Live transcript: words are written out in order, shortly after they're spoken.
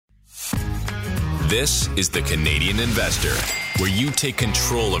This is The Canadian Investor, where you take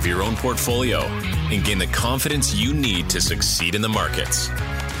control of your own portfolio and gain the confidence you need to succeed in the markets.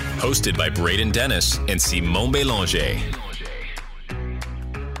 Hosted by Braden Dennis and Simon Bélanger.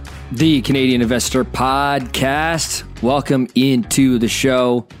 The Canadian Investor Podcast. Welcome into the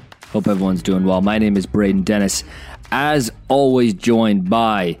show. Hope everyone's doing well. My name is Braden Dennis. As always, joined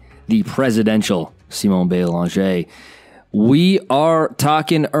by the presidential Simon Bélanger. We are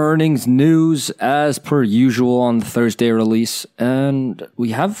talking earnings news as per usual on the Thursday release. And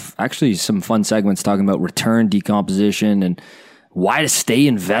we have actually some fun segments talking about return decomposition and why to stay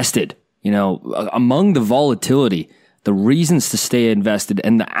invested. You know, among the volatility, the reasons to stay invested,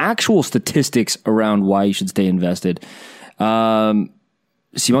 and the actual statistics around why you should stay invested. Simon,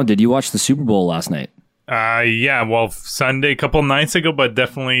 did you watch the Super Bowl last night? Yeah, well, Sunday, a couple nights ago, but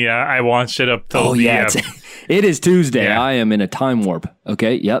definitely I watched it up till it is Tuesday. Yeah. I am in a time warp.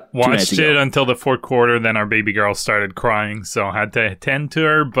 Okay, yep. Watched it until the fourth quarter, then our baby girl started crying, so I had to attend to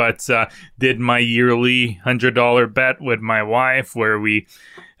her, but did my yearly $100 bet with my wife where we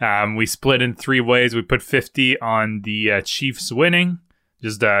split in three ways. We put 50 on the Chiefs winning,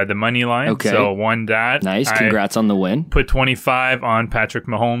 just the money line. Okay. So won that. Nice. Congrats on the win. Put 25 on Patrick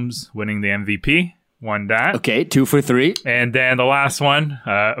Mahomes winning the MVP. Won that. Okay, 2 for 3. And then the last one,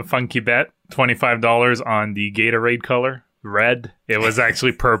 a funky bet, $25 on the Gatorade color, red. It was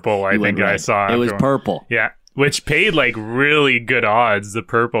actually purple, I think I saw. It was purple. Yeah, which paid like really good odds, the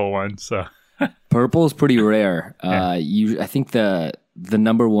purple one. So purple is pretty rare. I think the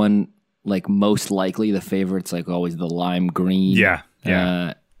number one, like most likely, the favorite's like always the lime green. Yeah.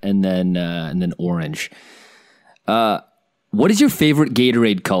 And then orange. What is your favorite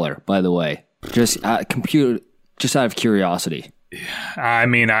Gatorade color, by the way? Just out of curiosity. I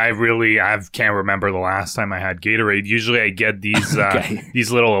mean, I can't remember the last time I had Gatorade. Usually I get these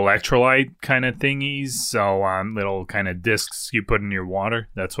these little electrolyte kind of thingies. So little kind of discs you put in your water.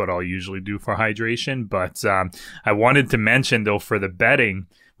 That's what I'll usually do for hydration. But I wanted to mention, though, for the betting,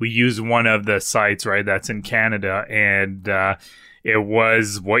 we use one of the sites, right, that's in Canada. And it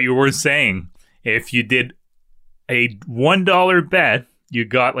was what you were saying. If you did a $1 bet, you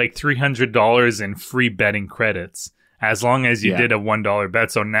got like $300 in free betting credits as long as you did a $1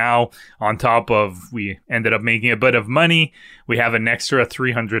 bet. So now, on top of, we ended up making a bit of money, we have an extra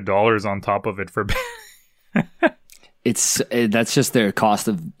 $300 on top of it for that's just their cost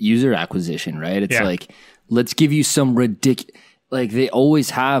of user acquisition, right? It's like, let's give you some ridiculous, like they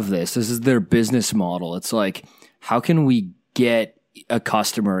always have this. This is their business model. It's like, how can we get a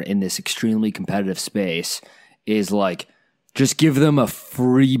customer in this extremely competitive space is like, just give them a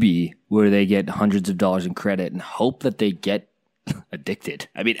freebie where they get hundreds of dollars in credit and hope that they get addicted.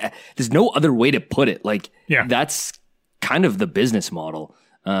 I mean, there's no other way to put it. Like, that's kind of the business model,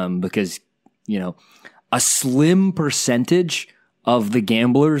 because, you know, a slim percentage of the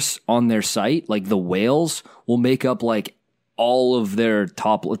gamblers on their site, like the whales, will make up like all of their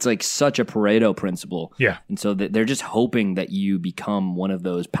top. It's like such a Pareto principle. Yeah. And so they're just hoping that you become one of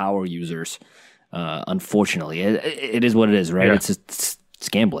those power users. Unfortunately, it is what it is, right? Yeah. It's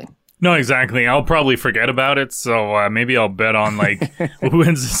gambling. No, exactly. I'll probably forget about it, so maybe I'll bet on like who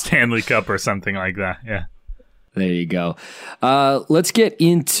wins the Stanley Cup or something like that. Yeah. There you go. Let's get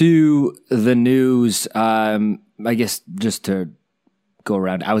into the news. I guess just to go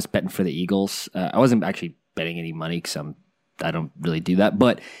around, I was betting for the Eagles. I wasn't actually betting any money because I don't really do that,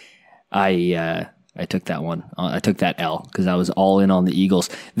 but I took that one. I took that L because I was all in on the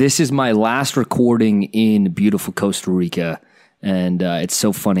Eagles. This is my last recording in beautiful Costa Rica, and it's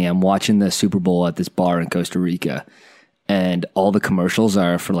so funny. I'm watching the Super Bowl at this bar in Costa Rica, and all the commercials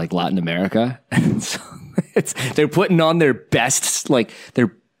are for like Latin America. And so they're putting on their best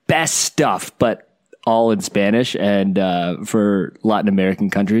stuff, but all in Spanish and for Latin American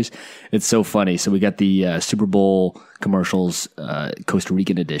countries. It's so funny. So we got the Super Bowl commercials, Costa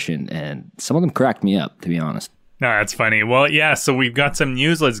Rican edition, and some of them cracked me up, to be honest. No, that's funny. Well, yeah, so we've got some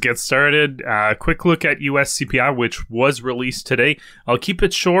news. Let's get started. Quick look at US CPI, which was released today. I'll keep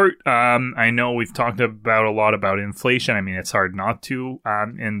it short. I know we've talked about a lot about inflation. I mean, it's hard not to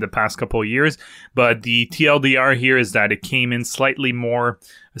in the past couple of years. But the TLDR here is that it came in slightly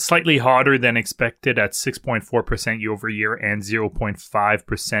hotter than expected at 6.4% year over year and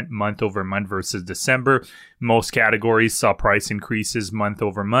 0.5% month over month versus December. Most categories saw price increases month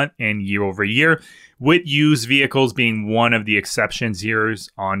over month and year over year, with used vehicles being one of the exceptions here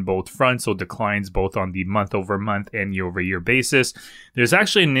on both fronts, so declines both on the month over month and year over year basis. There's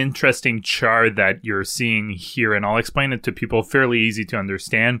actually an interesting chart that you're seeing here, and I'll explain it to people, fairly easy to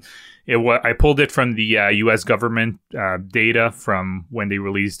understand. I pulled it from the U.S. government data from when they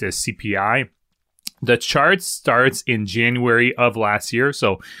released the CPI. The chart starts in January of last year.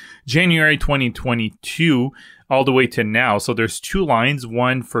 So January 2022 all the way to now. So there's two lines,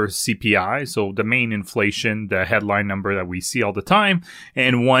 one for CPI, so the main inflation, the headline number that we see all the time,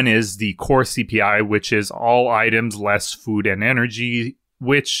 and one is the core CPI, which is all items less food and energy,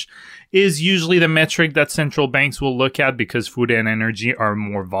 which is usually the metric that central banks will look at because food and energy are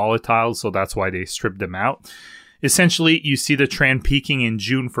more volatile, so that's why they strip them out. Essentially, you see the trend peaking in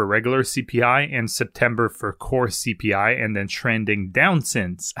June for regular CPI and September for core CPI, and then trending down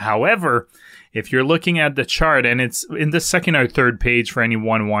since. However, if you're looking at the chart, and it's in the second or third page for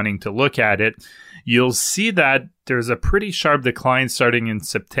anyone wanting to look at it, you'll see that there's a pretty sharp decline starting in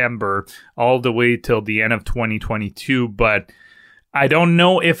September all the way till the end of 2022, but I don't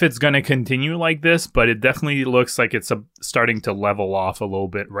know if it's going to continue like this, but it definitely looks like it's starting to level off a little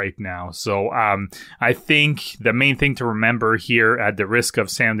bit right now. So I think the main thing to remember here, at the risk of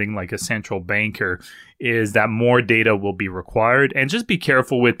sounding like a central banker, is that more data will be required. And just be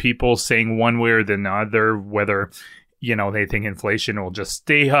careful with people saying one way or the other, whether they think inflation will just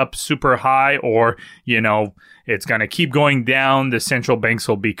stay up super high or, it's going to keep going down. The central banks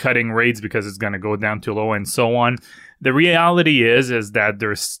will be cutting rates because it's going to go down too low and so on. The reality is that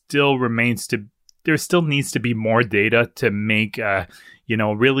there still needs to be more data to make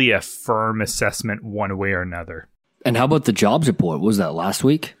really a firm assessment one way or another. And how about the jobs report? What was that last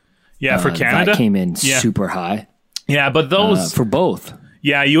week? Yeah, for Canada, that came in super high. Yeah, but those for both.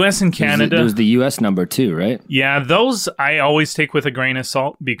 Yeah, U.S. and Canada. There's the U.S. number too, right? Yeah, those I always take with a grain of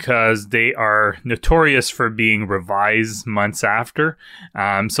salt because they are notorious for being revised months after.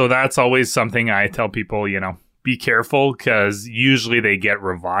 So that's always something I tell people, be careful because usually they get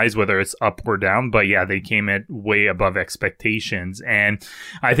revised, whether it's up or down. But yeah, they came at way above expectations. And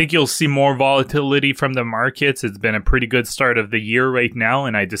I think you'll see more volatility from the markets. It's been a pretty good start of the year right now.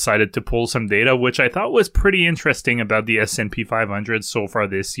 And I decided to pull some data, which I thought was pretty interesting about the S&P 500 so far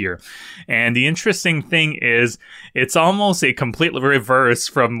this year. And the interesting thing is it's almost a complete reverse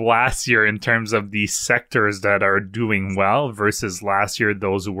from last year in terms of the sectors that are doing well versus last year,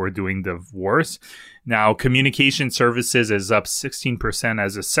 those who were doing the worst. Now, communication services is up 16%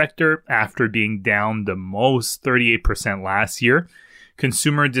 as a sector after being down the most, 38% last year.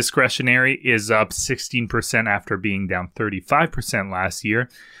 Consumer discretionary is up 16% after being down 35% last year.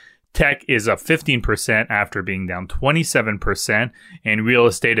 Tech is up 15% after being down 27%, and real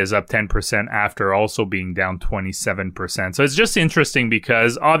estate is up 10% after also being down 27%. So it's just interesting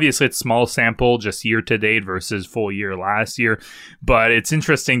because obviously it's small sample, just year to date versus full year last year, but it's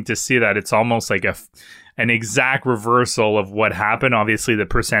interesting to see that it's almost like an exact reversal of what happened. Obviously the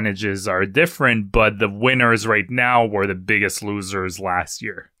percentages are different, but the winners right now were the biggest losers last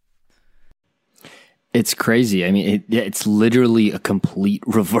year. It's crazy. I mean, it's literally a complete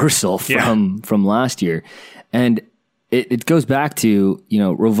reversal from last year. And it goes back to,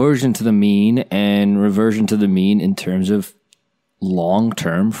 reversion to the mean and reversion to the mean in terms of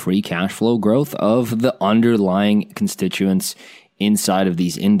long-term free cash flow growth of the underlying constituents inside of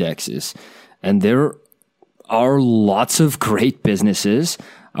these indexes. And there are lots of great businesses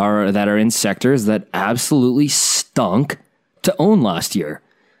that are in sectors that absolutely stunk to own last year.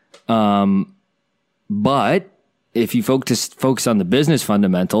 But if you focus on the business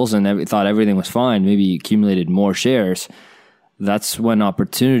fundamentals and thought everything was fine, maybe you accumulated more shares, that's when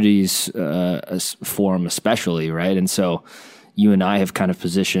opportunities form especially, right? And so you and I have kind of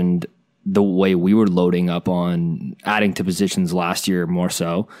positioned the way we were loading up on adding to positions last year more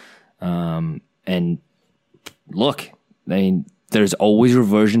so. And look, I mean, there's always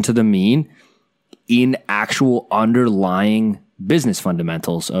reversion to the mean in actual underlying business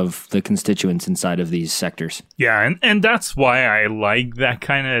fundamentals of the constituents inside of these sectors. Yeah, and that's why I like that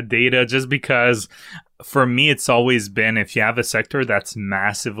kind of data, just because for me it's always been, if you have a sector that's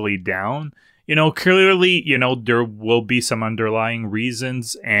massively down, clearly, there will be some underlying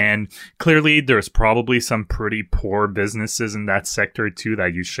reasons, and clearly there's probably some pretty poor businesses in that sector too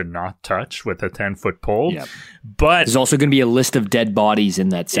that you should not touch with a 10-foot pole. Yep. But there's also going to be a list of dead bodies in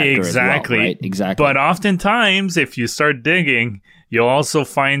that sector as well, right? Exactly. But oftentimes, if you start digging, you'll also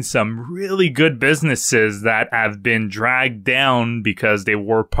find some really good businesses that have been dragged down because they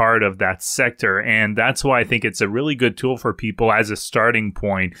were part of that sector. And that's why I think it's a really good tool for people as a starting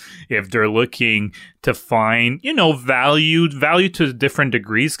point if they're looking to find, value to different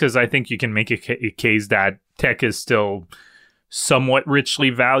degrees, because I think you can make a case that tech is still somewhat richly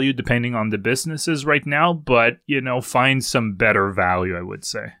valued depending on the businesses right now, but, find some better value, I would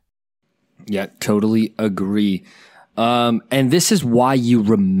say. Yeah, totally agree. And this is why you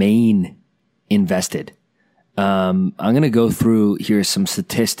remain invested. I'm going to go through here some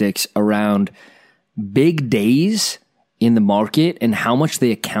statistics around big days in the market and how much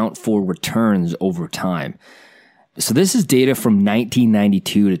they account for returns over time. So this is data from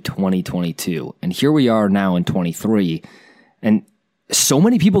 1992 to 2022. And here we are now in 23. And so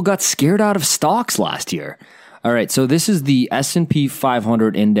many people got scared out of stocks last year. All right, so this is the S&P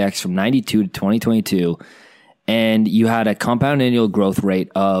 500 index from 92 to 2022. And you had a compound annual growth rate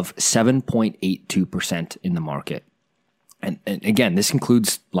of 7.82% in the market. And again, this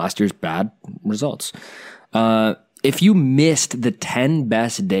includes last year's bad results. If you missed the 10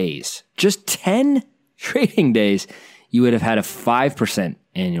 best days, just 10 trading days, you would have had a 5%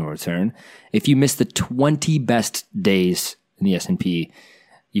 annual return. If you missed the 20 best days in the S&P,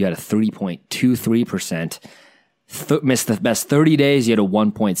 you had a 3.23%. Missed the best 30 days, you had a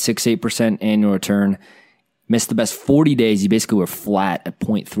 1.68% annual return. Missed the best 40 days, you basically were flat at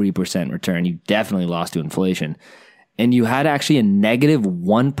 0.3% return. You definitely lost to inflation. And you had actually a negative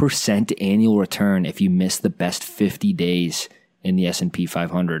 1% annual return if you missed the best 50 days in the S&P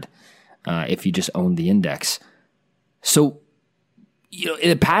 500, if you just owned the index. So, in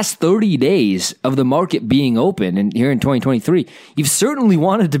the past 30 days of the market being open, and here in 2023, you've certainly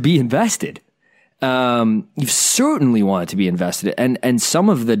wanted to be invested. And some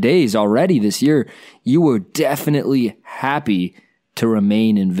of the days already this year, you were definitely happy to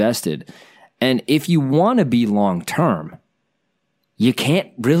remain invested. And if you want to be long-term, you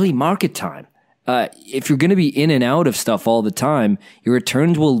can't really market time. If you're going to be in and out of stuff all the time, your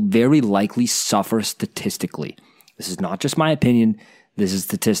returns will very likely suffer statistically. This is not just my opinion. This is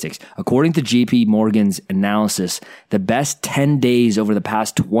statistics. According to JP Morgan's analysis, the best 10 days over the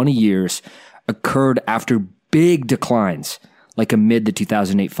past 20 years occurred after big declines, like amid the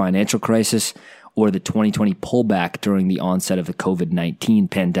 2008 financial crisis or the 2020 pullback during the onset of the COVID-19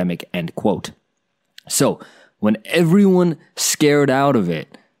 pandemic, end quote. So when everyone scared out of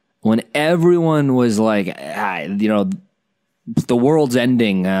it, when everyone was like, the world's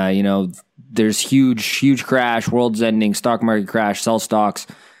ending, there's huge crash, world's ending, stock market crash, sell stocks.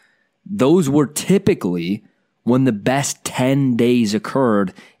 Those were typically when the best 10 days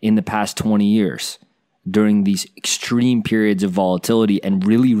occurred in the past 20 years during these extreme periods of volatility and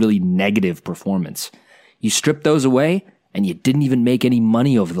really, really negative performance. You strip those away and you didn't even make any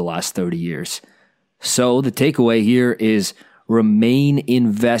money over the last 30 years. So the takeaway here is remain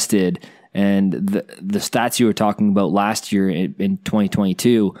invested. And the stats you were talking about last year in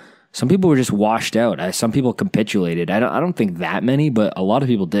 2022, some people were just washed out. Some people capitulated. I don't think that many, but a lot of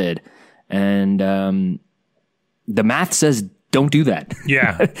people did. And the math says don't do that.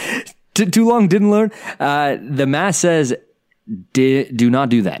 Yeah. Too long, didn't learn. The math says do not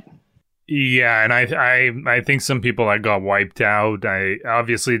do that. Yeah, and I think some people that got wiped out.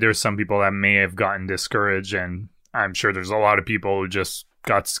 Obviously there's some people that may have gotten discouraged, and I'm sure there's a lot of people who just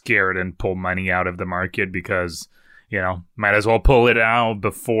got scared and pulled money out of the market because, might as well pull it out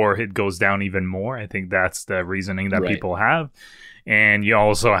before it goes down even more. I think that's the reasoning that people have. And you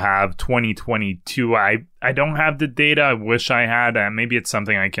also have 2022. I don't have the data. I wish I had. Maybe it's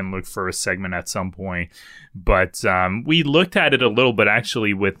something I can look for a segment at some point. But we looked at it a little bit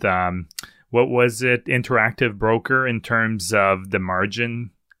actually with, what was it, Interactive Broker, in terms of the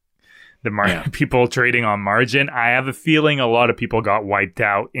margin. People trading on margin. I have a feeling a lot of people got wiped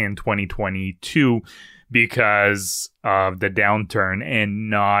out in 2022 because of the downturn and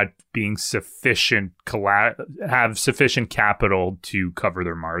not being have sufficient capital to cover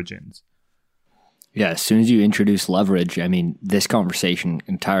their margins. Yeah, as soon as you introduce leverage, I mean, this conversation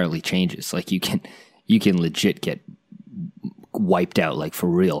entirely changes. Like you can legit get wiped out, like for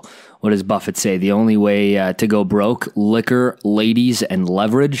real. What does Buffett say? The only way to go broke: liquor, ladies, and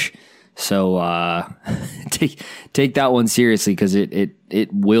leverage. So take that one seriously, because it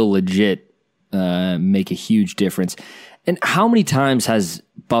will legit make a huge difference. And how many times has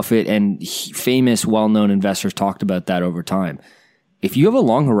Buffett and famous, well-known investors talked about that over time? If you have a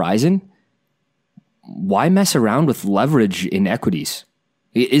long horizon, why mess around with leverage in equities?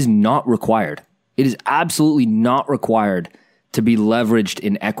 It is not required. It is absolutely not required to be leveraged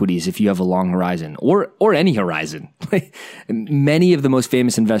in equities if you have a long horizon or any horizon. Many of the most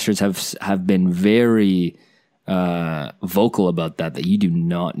famous investors have been very vocal about that you do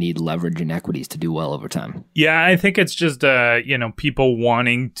not need leverage in equities to do well over time. Yeah, I think it's just people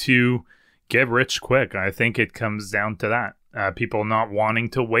wanting to get rich quick. I think it comes down to that. People not wanting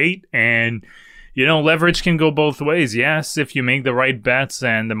to wait, and leverage can go both ways. Yes, if you make the right bets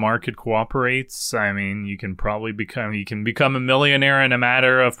and the market cooperates, I mean, you can become a millionaire in a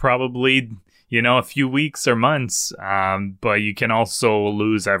matter of probably a few weeks or months, but you can also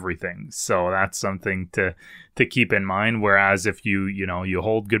lose everything. So that's something to keep in mind. Whereas if you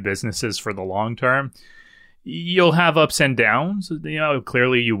hold good businesses for the long term, you'll have ups and downs.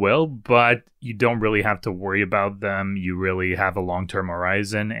 Clearly you will, but you don't really have to worry about them. You really have a long-term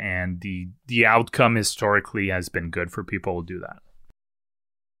horizon, and the outcome historically has been good for people who do that.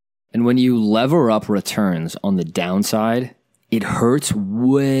 And when you lever up returns on the downside, it hurts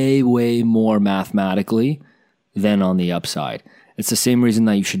way, way more mathematically than on the upside. It's the same reason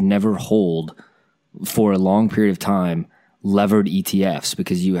that you should never hold for a long period of time levered ETFs,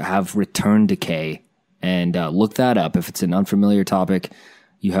 because you have return decay. And look that up if it's an unfamiliar topic.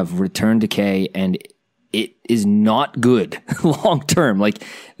 You have return decay, and it is not good long term. Like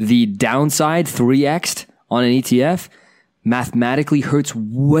the downside 3x'd on an ETF mathematically hurts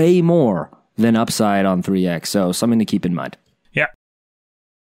way more than upside on 3x. So something to keep in mind. Yeah.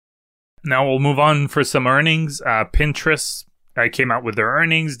 Now we'll move on for some earnings. Pinterest came out with their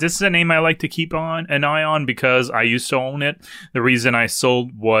earnings. This is a name I like to keep an eye on because I used to own it. The reason I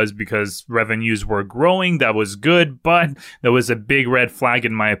sold was because revenues were growing. That was good, but there was a big red flag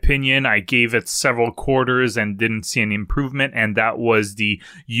in my opinion. I gave it several quarters and didn't see any improvement, and that was the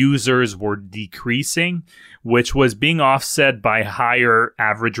users were decreasing, which was being offset by higher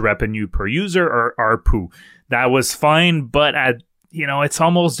average revenue per user, or ARPU. That was fine, but it's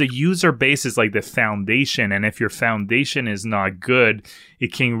almost the user base is like the foundation. And if your foundation is not good,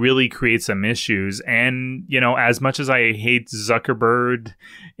 it can really create some issues. And, as much as I hate Zuckerberg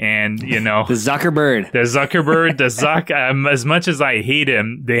and, the Zuckerberg, as much as I hate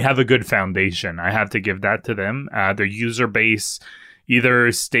him, they have a good foundation. I have to give that to them. Their user base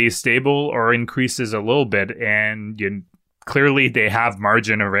either stays stable or increases a little bit. And, clearly, they have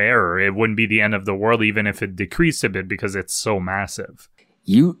margin of error. It wouldn't be the end of the world even if it decreased a bit because it's so massive.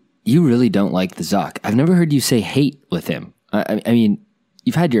 You really don't like the Zuck. I've never heard you say hate with him. I mean,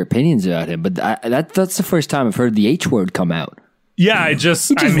 you've had your opinions about him, but that's the first time I've heard the H word come out. Yeah, it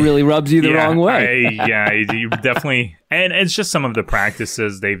just really rubs you the wrong way. You definitely. And it's just some of the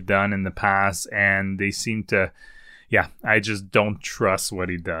practices they've done in the past, and they seem to. Yeah, I just don't trust what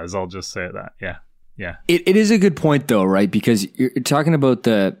he does. I'll just say that. Yeah. Yeah. It is a good point though, right? Because you're talking about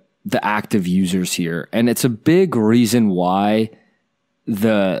the active users here, and it's a big reason why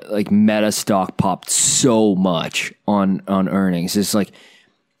the Meta stock popped so much on earnings. It's like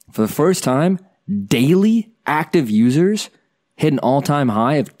for the first time, daily active users hit an all-time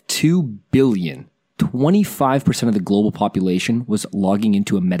high of 2 billion. 25% of the global population was logging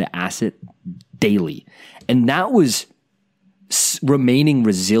into a Meta asset daily. And that was remaining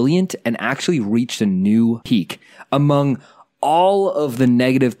resilient and actually reached a new peak. Among all of the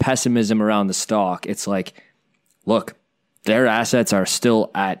negative pessimism around the stock, it's like, look, their assets are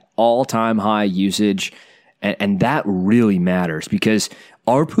still at all-time high usage, and that really matters because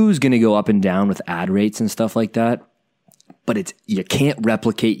ARPU is going to go up and down with ad rates and stuff like that, but you can't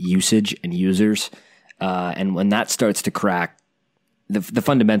replicate usage and users, and when that starts to crack, the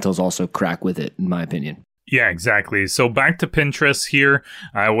fundamentals also crack with it, in my opinion. Yeah, exactly. So back to Pinterest here.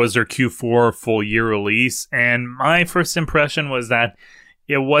 Was their Q4 full year release. And my first impression was that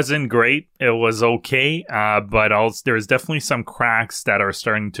it wasn't great. It was okay. But there's definitely some cracks that are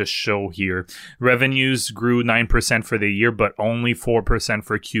starting to show here. Revenues grew 9% for the year, but only 4%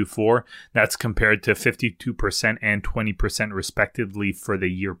 for Q4. That's compared to 52% and 20% respectively for the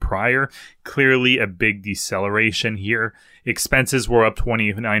year prior. Clearly a big deceleration here. Expenses were up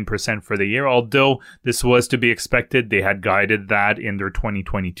 29% for the year, although this was to be expected. They had guided that in their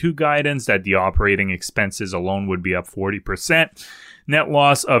 2022 guidance that the operating expenses alone would be up 40%. Net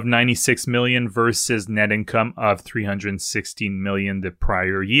loss of $96 million versus net income of $316 million the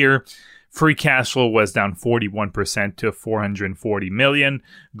prior year. Free cash flow was down 41% to $440 million.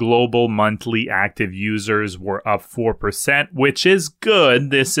 Global monthly active users were up 4%, which is good.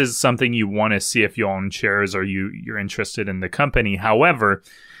 This is something you want to see if you own shares or you're interested in the company. However,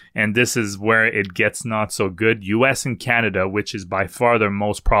 and this is where it gets not so good, US and Canada, which is by far their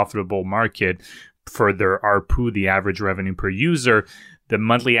most profitable market for their ARPU, the average revenue per user, the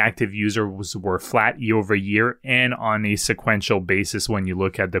monthly active users were flat year over year and on a sequential basis when you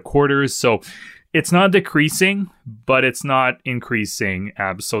look at the quarters. So it's not decreasing, but it's not increasing.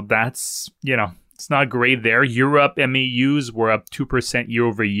 So that's, it's not great there. Europe MAUs were up 2% year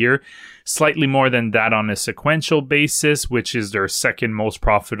over year, slightly more than that on a sequential basis, which is their second most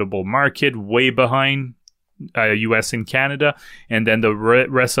profitable market, way behind US and Canada. And then the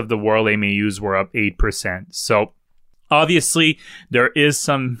rest of the world MAUs were up 8%. So obviously, there is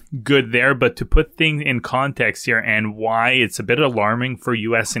some good there, but to put things in context here and why it's a bit alarming for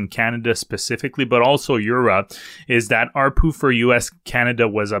US and Canada specifically, but also Europe, is that ARPU for US Canada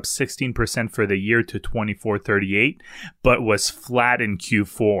was up 16% for the year to 24.38, but was flat in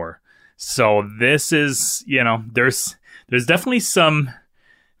Q4. So this is, there's definitely some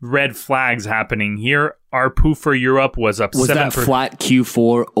red flags happening here. ARPU for Europe was up 7%. Was that flat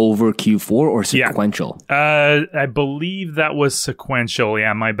Q4 over Q4 or sequential? Yeah. I believe that was sequential.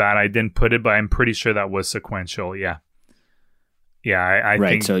 Yeah, my bad. I didn't put it, but I'm pretty sure that was sequential. Yeah. Yeah, I right.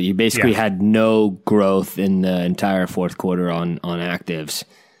 think, so you basically had no growth in the entire fourth quarter on actives.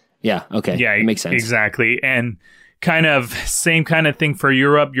 Yeah. Okay. Yeah, it makes sense. Exactly. And same kind of thing for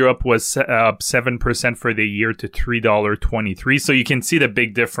Europe. Europe was up 7% for the year to $3.23. So you can see the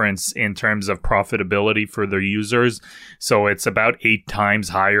big difference in terms of profitability for the users. So it's about 8 times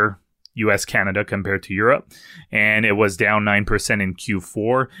higher US Canada compared to Europe. And it was down 9% in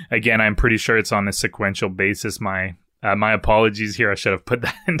Q4. Again, I'm pretty sure it's on a sequential basis. My apologies here. I should have put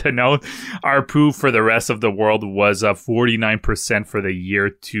that in the note. ARPU for the rest of the world was up 49% for the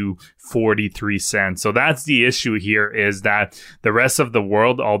year to 43 cents. So that's the issue here, is that the rest of the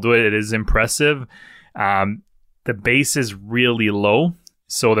world, although it is impressive, the base is really low.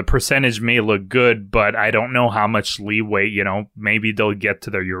 So the percentage may look good, but I don't know how much leeway, maybe they'll get to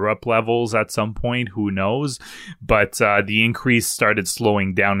their Europe levels at some point. Who knows? But the increase started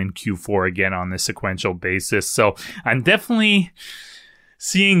slowing down in Q4 again on a sequential basis. So I'm definitely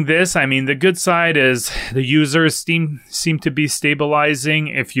seeing this. I mean, the good side is the users seem to be stabilizing.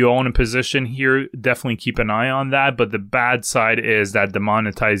 If you own a position here, definitely keep an eye on that. But the bad side is that the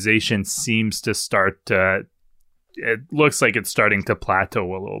monetization seems to start it looks like it's starting to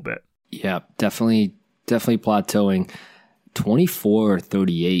plateau a little bit. Yeah, definitely plateauing.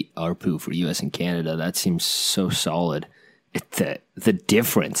 24.38 ARPU for US and Canada. That seems so solid. The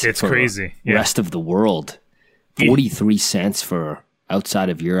difference. It's crazy. Yeah. Rest of the world. 43 cents for outside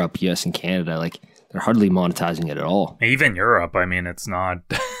of Europe, US and Canada. Like, they're hardly monetizing it at all. Even Europe, I mean, it's not.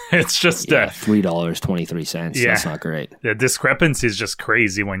 It's just $3.23. Yeah, that's not great. The discrepancy is just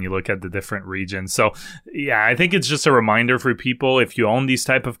crazy when you look at the different regions. So, yeah, I think it's just a reminder for people, if you own these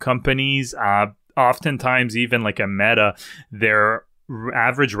type of companies, oftentimes even like a Meta, their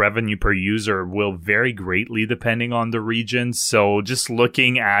average revenue per user will vary greatly depending on the region. So just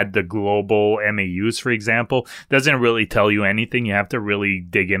looking at the global MAUs, for example, doesn't really tell you anything. You have to really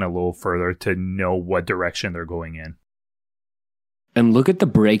dig in a little further to know what direction they're going in. And look at the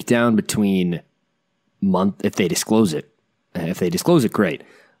breakdown between if they disclose it. If they disclose it, great.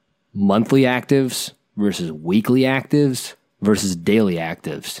 Monthly actives versus weekly actives versus daily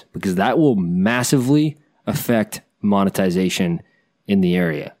actives, because that will massively affect monetization in the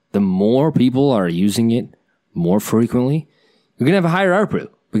area. The more people are using it more frequently, you're going to have a higher ARPU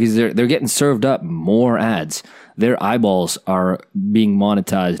because they're getting served up more ads. Their eyeballs are being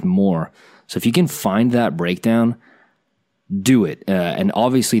monetized more. So if you can find that breakdown, do it. And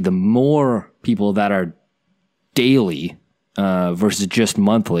obviously, the more people that are daily versus just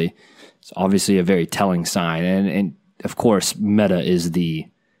monthly, it's obviously a very telling sign. And of course, Meta is the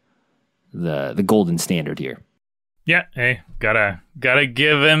golden standard here. Yeah, hey, gotta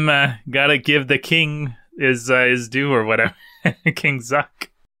give him, gotta give the king his due or whatever. King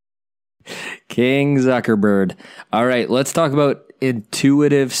Zuckerberg. All right, let's talk about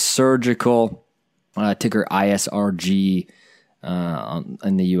Intuitive Surgical, ticker ISRG,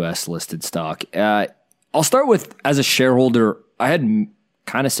 in the U.S. listed stock. I'll start with, as a shareholder, I had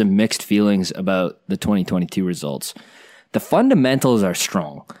kind of some mixed feelings about the 2022 results. The fundamentals are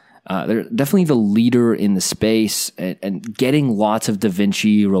strong. They're definitely the leader in the space and getting lots of Da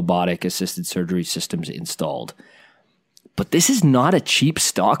Vinci robotic assisted surgery systems installed. But this is not a cheap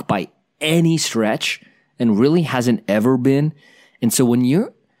stock by any stretch and really hasn't ever been. And so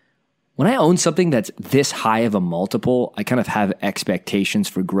when I own something that's this high of a multiple, I kind of have expectations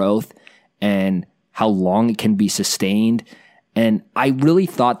for growth and how long it can be sustained. And I really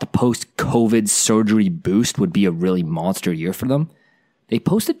thought the post-COVID surgery boost would be a really monster year for them. They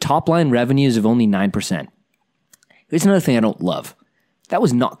posted top-line revenues of only 9%. Here's another thing I don't love. That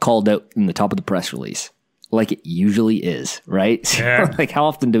was not called out in the top of the press release, like it usually is, right? Yeah. Like, how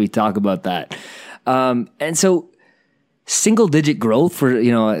often do we talk about that? And so single-digit growth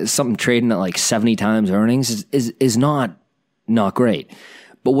for something trading at like 70 times earnings is not great.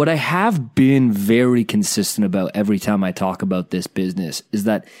 But what I have been very consistent about every time I talk about this business is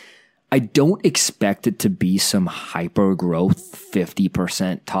that I don't expect it to be some hyper growth,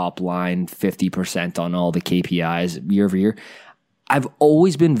 50% top line, 50% on all the KPIs year over year. I've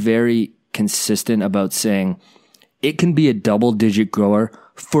always been very consistent about saying it can be a double-digit grower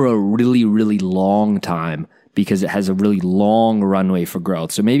for a really, really long time because it has a really long runway for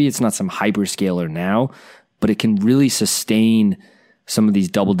growth. So maybe it's not some hyperscaler now, but it can really sustain some of these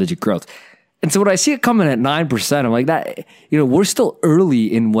double-digit growth. And so when I see it coming at 9%, I'm like, that, we're still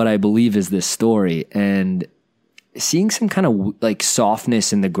early in what I believe is this story, and seeing some kind of like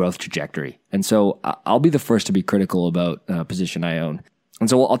softness in the growth trajectory. And so I'll be the first to be critical about a position I own. And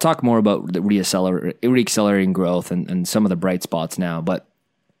so I'll talk more about the reaccelerating growth and some of the bright spots now, but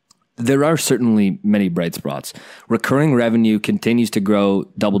there are certainly many bright spots. Recurring revenue continues to grow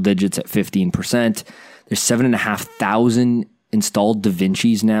double digits at 15%. There's 7,500 installed Da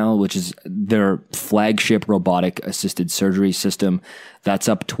Vincis now, which is their flagship robotic assisted surgery system. That's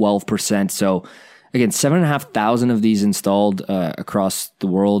up 12%. So again, 7,500 of these installed across the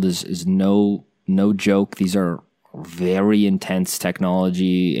world is no joke. These are very intense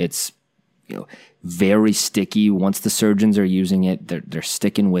technology. It's very sticky. Once the surgeons are using it, they're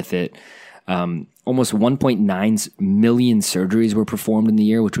sticking with it. Almost 1.9 million surgeries were performed in the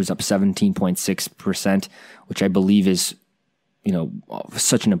year, which was up 17.6%, which I believe is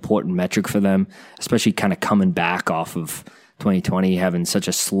such an important metric for them, especially kind of coming back off of 2020, having such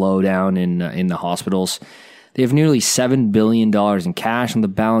a slowdown in the hospitals. They have nearly $7 billion in cash on the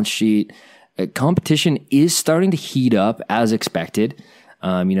balance sheet. Competition is starting to heat up as expected. They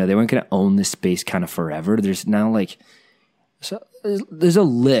weren't going to own this space kind of forever. There's now there's a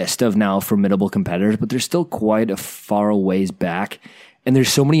list of now formidable competitors, but they're still quite a far ways back. And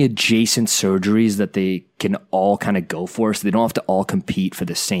there's so many adjacent surgeries that they can all kind of go for, so they don't have to all compete for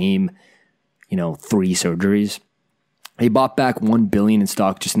the same, 3 surgeries. They bought back $1 billion in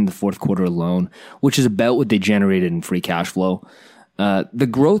stock just in the fourth quarter alone, which is about what they generated in free cash flow. The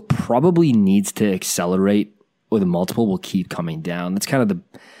growth probably needs to accelerate, or the multiple will keep coming down. It's kind of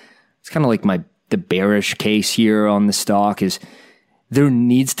like the bearish case here on the stock is there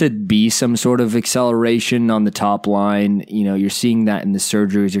needs to be some sort of acceleration on the top line. You're seeing that in the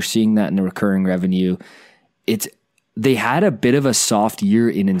surgeries, you're seeing that in the recurring revenue. They had a bit of a soft year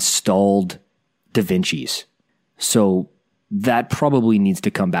in installed Da Vincis. So that probably needs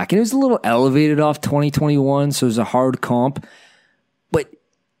to come back. And it was a little elevated off 2021, so it was a hard comp. But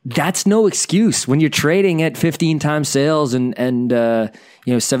that's no excuse. When you're trading at 15 times sales and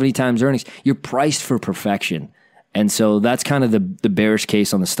 70 times earnings, you're priced for perfection. And so that's kind of the bearish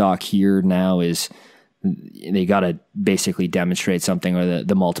case on the stock here now is they got to basically demonstrate something or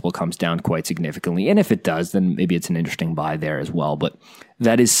the multiple comes down quite significantly. And if it does, then maybe it's an interesting buy there as well. But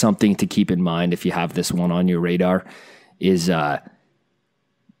that is something to keep in mind if you have this one on your radar is a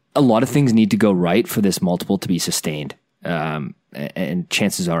lot of things need to go right for this multiple to be sustained. And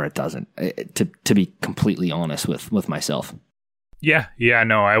chances are it doesn't, to be completely honest with myself. Yeah,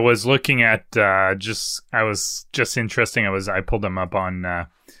 no, I was looking at I was just interesting. I pulled them up on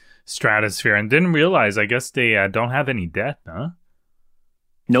Stratosphere and didn't realize, I guess they don't have any debt, huh?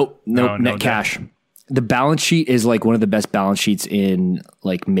 Nope, net cash. Debt. The balance sheet is like one of the best balance sheets in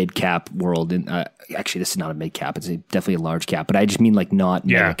like mid cap world. And actually, this is not a mid cap; it's definitely a large cap. But I just mean like not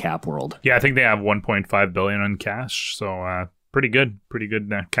mega cap world. Yeah, I think they have 1.5 billion on cash, so pretty good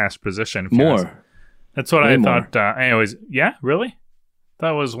cash position. More. That's what I thought. Anyways, yeah, really?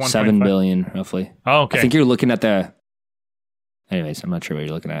 That was 1.5. 7 billion, roughly. Oh, okay. I think you're looking at the... Anyways, I'm not sure what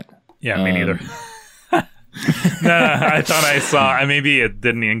you're looking at. Yeah, me neither. No, I thought I saw... Maybe it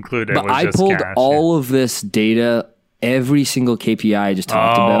didn't include it. But I pulled cash, all of this data, every single KPI I just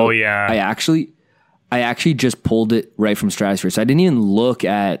talked about. Oh, yeah. I actually just pulled it right from Stratosphere. So I didn't even look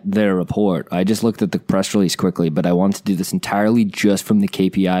at their report. I just looked at the press release quickly, but I wanted to do this entirely just from the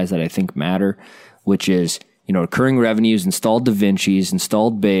KPIs that I think matter, which is, recurring revenues, installed Da Vincis,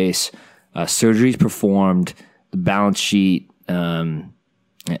 installed base, surgeries performed, the balance sheet, and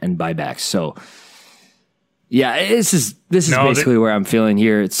buybacks. So yeah, this is basically where I'm feeling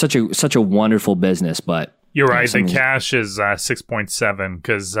here. It's such a wonderful business, but you're right. The cash is 6.7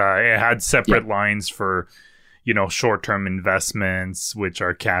 because it had separate lines for, short-term investments, which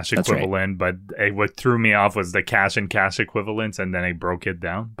are cash equivalent. Right. But what threw me off was the cash and cash equivalents, and then I broke it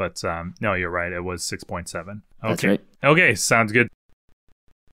down. But no, you're right. It was 6.7. Okay. That's right. Okay, sounds good.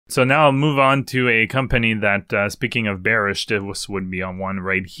 So now I'll move on to a company that, speaking of bearish, this would be on one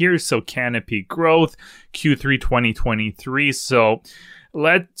right here. So Canopy Growth, Q3 2023. So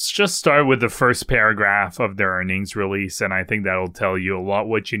let's just start with the first paragraph of their earnings release, and I think that'll tell you a lot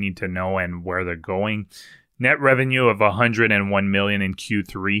what you need to know and where they're going. Net revenue of $101 million in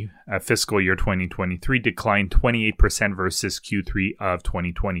Q3 fiscal year 2023 declined 28% versus Q3 of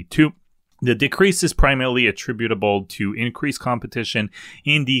 2022. The decrease is primarily attributable to increased competition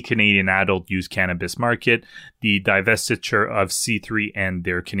in the Canadian adult use cannabis market, the divestiture of C3 and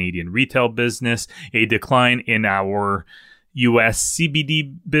their Canadian retail business, a decline in our U.S.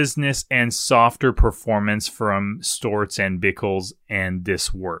 CBD business, and softer performance from Storz and Bickles and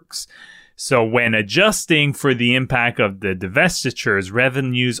This Works. So when adjusting for the impact of the divestitures,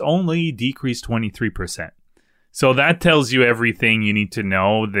 revenues only decreased 23%. So that tells you everything you need to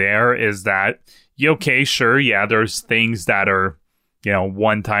know there is that, okay, sure, yeah, there's things that are,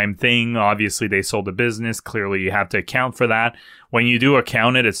 one-time thing. Obviously, they sold the business. Clearly, you have to account for that. When you do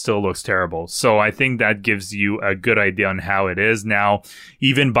account it still looks terrible. So I think that gives you a good idea on how it is. Now,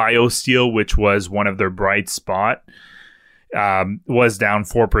 even BioSteel, which was one of their bright spot, was down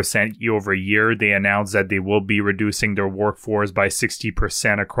 4% year over year. They announced that they will be reducing their workforce by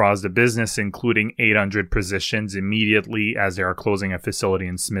 60% across the business, including 800 positions immediately, as they are closing a facility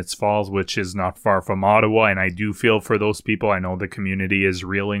in Smiths Falls, which is not far from Ottawa. And I do feel for those people. I know the community is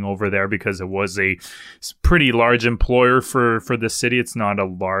reeling over there because it was a pretty large employer for the city. It's not a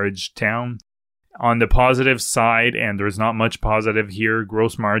large town. On the positive side, and there's not much positive here,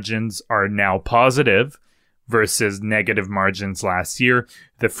 gross margins are now positive versus negative margins last year.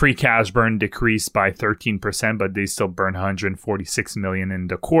 The free cash burn decreased by 13%, but they still burned $146 million in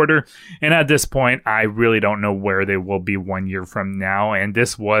the quarter. And at this point, I really don't know where they will be 1 year from now. And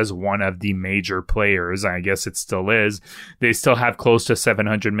this was one of the major players. I guess it still is. They still have close to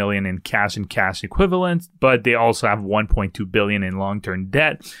 $700 million in cash and cash equivalents, but they also have $1.2 billion in long-term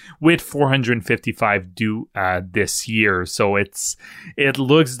debt, with $455 due this year. So it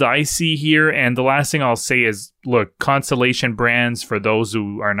looks dicey here. And the last thing I'll say is, look, Constellation Brands, for those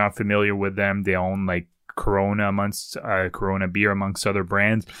who are not familiar with them, they own like Corona beer amongst other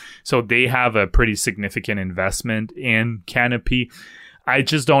brands. So they have a pretty significant investment in Canopy. I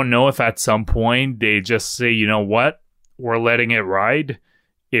just don't know if at some point they just say, you know what, we're letting it ride.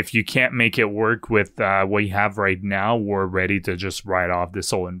 If you can't make it work with what you have right now, we're ready to just write off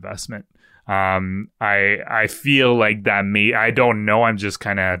this whole investment. I feel like that I don't know. I'm just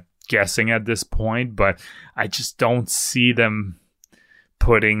kind of guessing at this point, but I just don't see them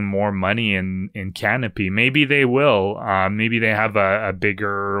putting more money in Canopy. Maybe they will. Maybe they have a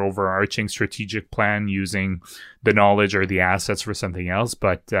bigger overarching strategic plan using the knowledge or the assets for something else.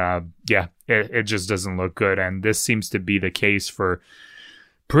 But it just doesn't look good. And this seems to be the case for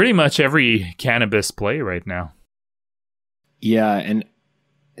pretty much every cannabis play right now. Yeah, and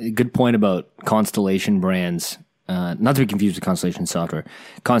a good point about Constellation Brands. Not to be confused with Constellation Software.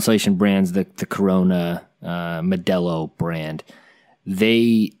 Constellation Brands, the Corona Modelo brand.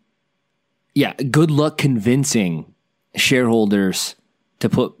 Good luck convincing shareholders to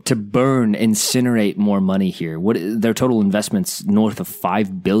incinerate more money here. What their total investments north of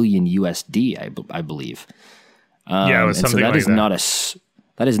 $5 billion USD, I believe. It was something like that.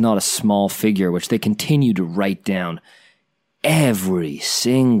 That is not a small figure, which they continue to write down every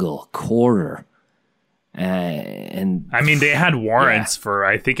single quarter. And I mean, they had warrants for,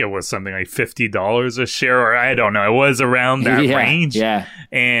 I think it was something like $50 a share, or I don't know. It was around that range. Yeah.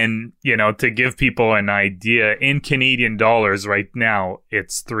 And, to give people an idea, in Canadian dollars right now,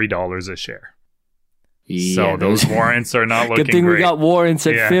 it's $3 a share. Yeah, so those warrants are not looking great. Good thing we got warrants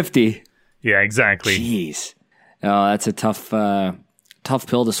at 50. Yeah, exactly. Jeez. Oh, that's a tough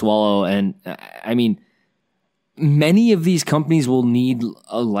pill to swallow. And I mean, many of these companies will need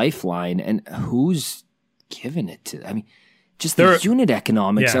a lifeline, and who's given it to? I mean, just the unit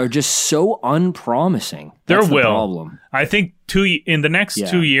economics are just so unpromising. That's the problem. I think in the next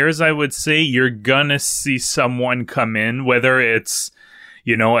 2 years, I would say you're gonna see someone come in, whether it's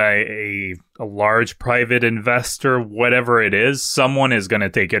a large private investor, whatever it is. Someone is going to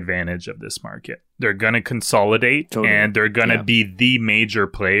take advantage of this market. They're going to consolidate, and they're going to be the major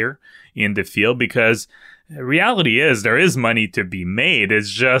player in the field, because the reality is there is money to be made. It's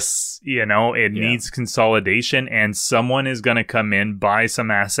just, it needs consolidation, and someone is going to come in, buy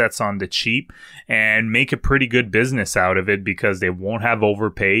some assets on the cheap, and make a pretty good business out of it, because they won't have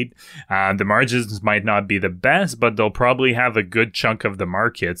overpaid. The margins might not be the best, but they'll probably have a good chunk of the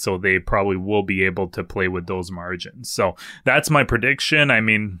market, so they probably will be able to play with those margins. So that's my prediction. I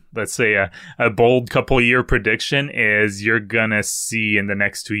mean, let's say a bold couple-year prediction is you're going to see in the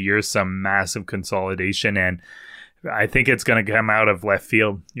next 2 years some massive consolidation. And I think it's going to come out of left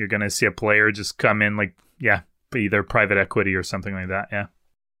field. You're going to see a player just come in either private equity or something like that. Yeah.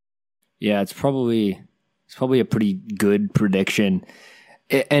 Yeah, it's probably a pretty good prediction.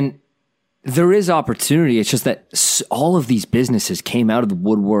 And there is opportunity. It's just that all of these businesses came out of the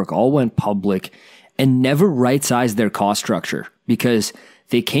woodwork, all went public, and never right-sized their cost structure, because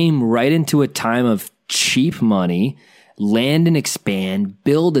They came right into a time of cheap money, land and expand,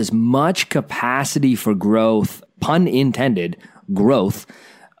 build as much capacity for growth, pun intended, growth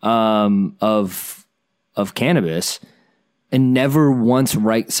of cannabis, and never once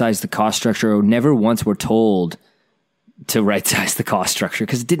right-sized the cost structure, or never once were told to right-size the cost structure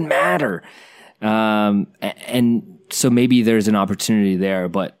because it didn't matter. And so maybe there's an opportunity there,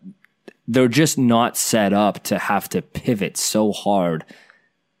 but they're just not set up to have to pivot so hard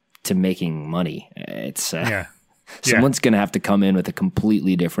to making money. It's someone's going to have to come in with a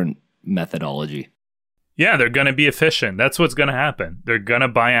completely different methodology. Yeah, they're going to be efficient. That's what's going to happen. They're going to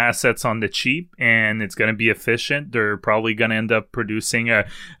buy assets on the cheap, and it's going to be efficient. They're probably going to end up producing a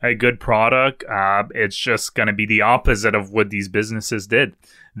good product. It's just going to be the opposite of what these businesses did.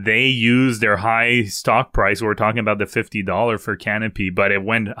 They used their high stock price. We're talking about the $50 for Canopy, but it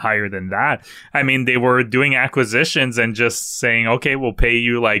went higher than that. I mean, they were doing acquisitions and just saying, okay, we'll pay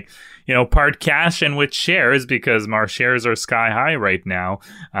you like, part cash and with shares, because our shares are sky high right now.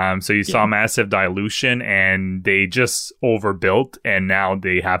 So you saw massive dilution, and they just overbuilt, and now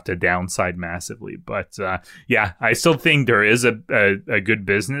they have to downside massively. But I still think there is a good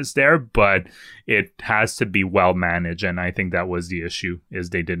business there, but it has to be well managed. And I think that was the issue, is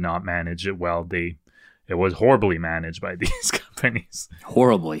they did not manage it well. It was horribly managed by these companies.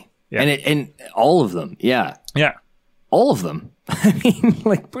 Horribly. Yeah. And all of them. Yeah. Yeah. All of them. I mean,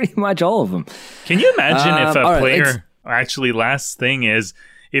 like pretty much all of them. Can you imagine if a player, actually, last thing is,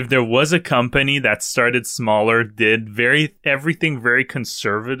 if there was a company that started smaller, did everything very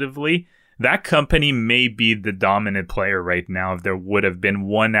conservatively, that company may be the dominant player right now. If there would have been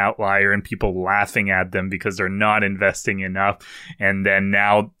one outlier and people laughing at them because they're not investing enough, and then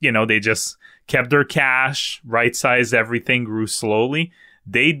now, they just kept their cash, right-sized everything, grew slowly,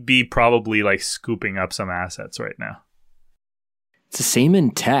 they'd be probably like scooping up some assets right now. It's the same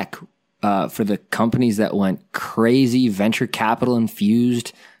in tech for the companies that went crazy, venture capital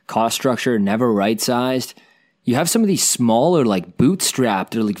infused, cost structure never right-sized. You have some of these smaller, like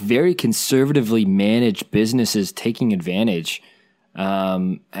bootstrapped or like very conservatively managed businesses taking advantage.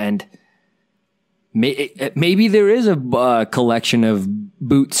 And maybe there is a collection of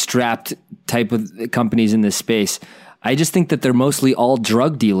bootstrapped type of companies in this space. I just think that they're mostly all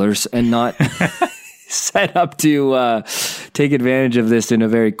drug dealers and not set up to take advantage of this in a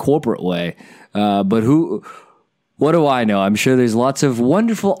very corporate way. But what do I know? I'm sure there's lots of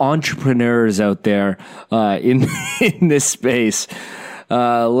wonderful entrepreneurs out there in this space.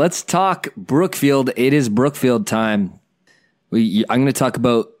 Let's talk Brookfield. It is Brookfield time. I'm going to talk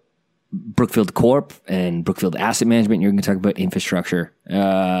about Brookfield Corp and Brookfield Asset Management. You're going to talk about infrastructure.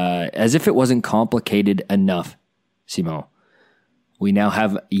 As if it wasn't complicated enough, Simon, we now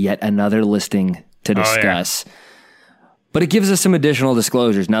have yet another listing to discuss. But it gives us some additional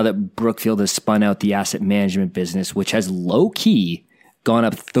disclosures now that Brookfield has spun out the asset management business, which has low-key gone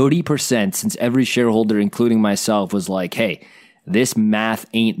up 30% since every shareholder, including myself, was like, hey, this math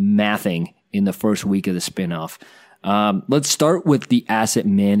ain't mathing in the first week of the spinoff. Let's start with the asset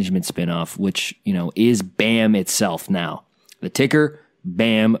management spinoff, which, is BAM itself now. The ticker,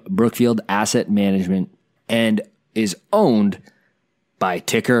 BAM, Brookfield Asset Management, and is owned by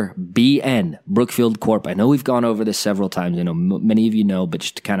ticker BN, Brookfield Corp. I know we've gone over this several times. I know many of you know, but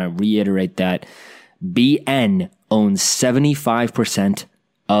just to kind of reiterate that, BN owns 75%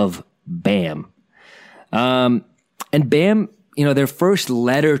 of BAM. And BAM, their first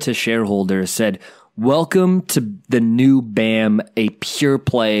letter to shareholders said, welcome to the new BAM, a pure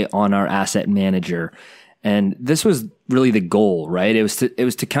play on our asset manager. And this was really the goal, right? It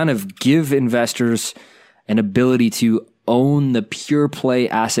was to kind of give investors an ability to own the pure play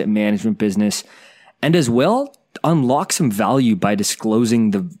asset management business, and as well unlock some value by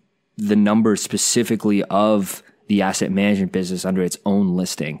disclosing the numbers specifically of the asset management business under its own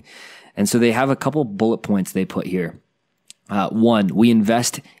listing. And so they have a couple bullet points they put here. One, we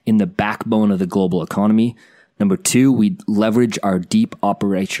invest in the backbone of the global economy. Number two, we leverage our deep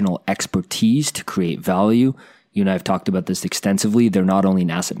operational expertise to create value. You and I have talked about this extensively. They're not only an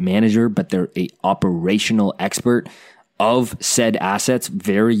asset manager, but they're an operational expert of said assets.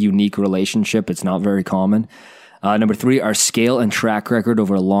 Very unique relationship. It's not very common. Number three, our scale and track record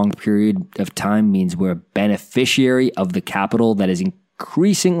over a long period of time means we're a beneficiary of the capital that is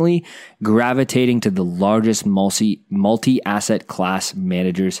increasingly gravitating to the largest multi-asset class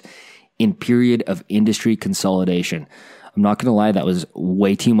managers in period of industry consolidation. I'm not going to lie, that was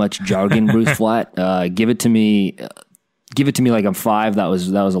way too much jargon, Bruce Flatt. Give it to me like I'm 5. That was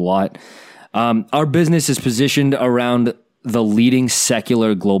a lot. Our business is positioned around the leading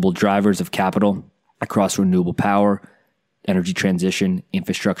secular global drivers of capital across renewable power, energy transition,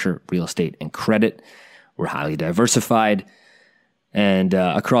 infrastructure, real estate, and credit. We're highly diversified. And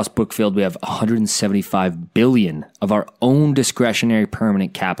across Brookfield, we have $175 billion of our own discretionary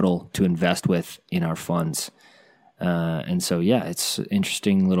permanent capital to invest with in our funds. And so, yeah, it's an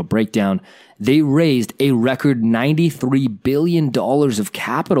interesting little breakdown. They raised a record $93 billion of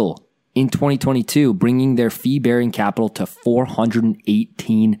capital in 2022, bringing their fee-bearing capital to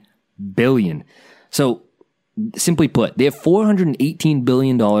 $418 billion. So, simply put, they have $418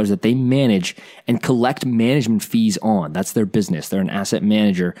 billion that they manage and collect management fees on. That's their business. They're an asset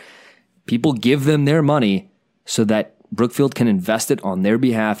manager. People give them their money so that Brookfield can invest it on their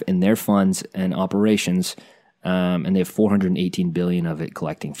behalf in their funds and operations. And they have $418 billion of it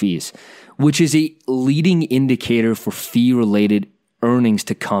collecting fees, which is a leading indicator for fee-related earnings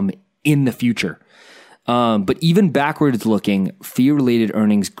to come in the future. But even backwards looking, fee-related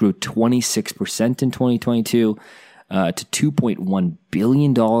earnings grew 26% in 2022 to $2.1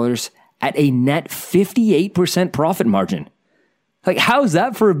 billion at a net 58% profit margin. Like, how is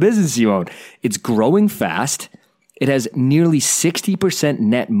that for a business you own? It's growing fast. It has nearly 60%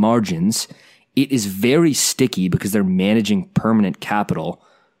 net margins. It is very sticky because they're managing permanent capital.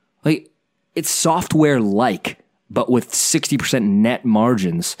 Like, it's software-like, but with 60% net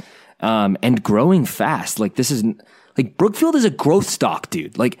margins. And growing fast. Like, this is like Brookfield is a growth stock,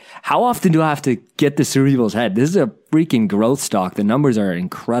 dude. Like, how often do I have to get this through people's head? This is a freaking growth stock. The numbers are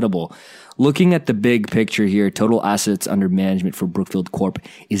incredible. Looking at the big picture here, total assets under management for Brookfield Corp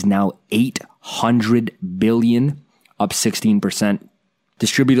is now $800 billion, up 16%.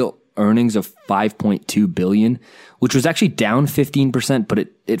 Distributable earnings of $5.2 billion, which was actually down 15%, but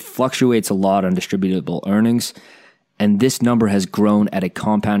it fluctuates a lot on distributable earnings. And this number has grown at a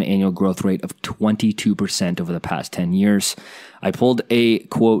compound annual growth rate of 22% over the past 10 years. I pulled a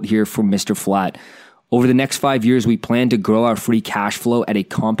quote here from Mr. Flatt. Over the next 5 years, we plan to grow our free cash flow at a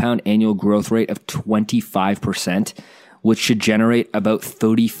compound annual growth rate of 25%, which should generate about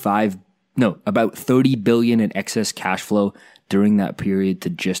 $30 billion in excess cash flow during that period to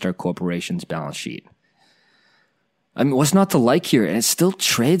just our corporation's balance sheet. I mean, what's not to like here? And it still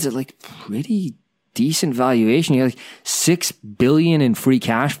trades at like pretty decent valuation. You have like $6 billion in free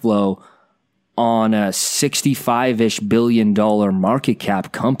cash flow on a $65-ish billion market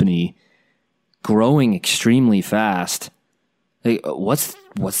cap company growing extremely fast. Like, what's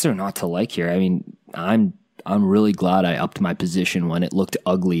there not to like here? I mean, I'm really glad I upped my position when it looked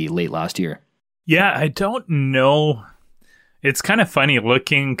ugly late last year. Yeah, I don't know. It's kind of funny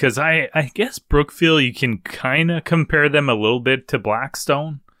looking because I guess Brookfield, you can kind of compare them a little bit to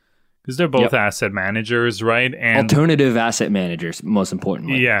Blackstone. Because they're both asset managers, right? And alternative asset managers, most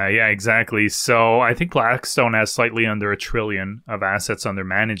importantly. Yeah, exactly. So I think Blackstone has slightly under $1 trillion of assets under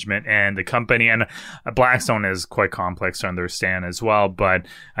management, and the company, and Blackstone is quite complex to understand as well, but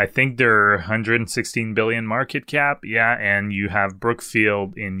I think they're $116 billion market cap, and you have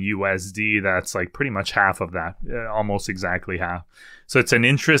Brookfield in USD, that's like pretty much half of that, almost exactly half. So it's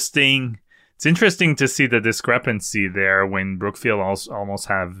interesting to see the discrepancy there when Brookfield almost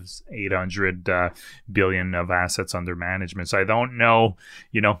has $800 billion of assets under management. So I don't know,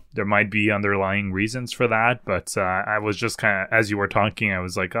 there might be underlying reasons for that, but I was just kind of, as you were talking, I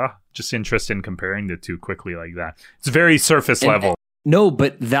was like, just interested in comparing the two quickly like that. It's very surface level. No,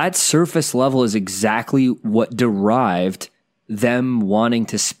 but that surface level is exactly what derived them wanting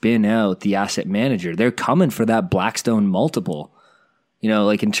to spin out the asset manager. They're coming for that Blackstone multiple.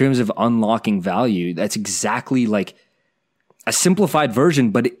 Like in terms of unlocking value, that's exactly like a simplified version,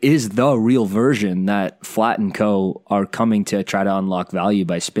 but it is the real version that Flatt & Co. are coming to try to unlock value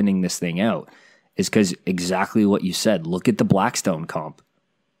by spinning this thing out. Is because exactly what you said. Look at the Blackstone comp.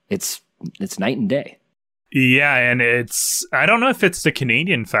 It's night and day. Yeah, and I don't know if it's the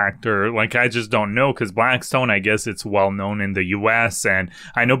Canadian factor. Like, I just don't know, because Blackstone, I guess it's well known in the US, and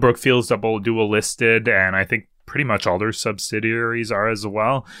I know Brookfield's dual listed, and I think pretty much all their subsidiaries are as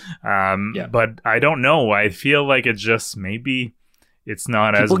well. But I don't know. I feel like it's just maybe it's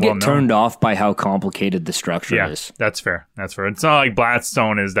not as well known. People get turned off by how complicated the structure is. That's fair. It's not like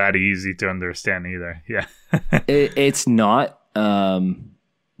Blackstone is that easy to understand either. Yeah. It's not.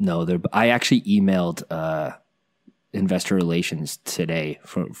 No, I actually emailed investor relations today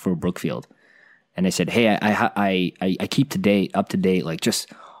for Brookfield. And I said, hey, I keep up to date, like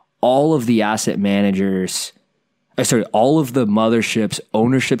just all of the asset managers, all of the motherships,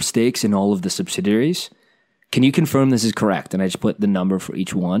 ownership stakes in all of the subsidiaries. Can you confirm this is correct? And I just put the number for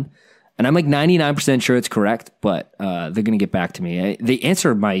each one. And I'm like 99% sure it's correct, but they're going to get back to me. They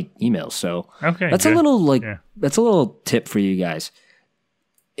answer my emails. So that's good. That's a little tip for you guys.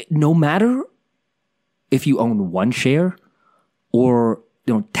 No matter if you own one share or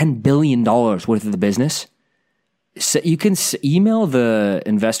 $10 billion worth of the business, so you can email the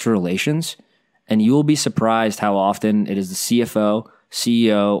investor relations, and you will be surprised how often it is the CFO,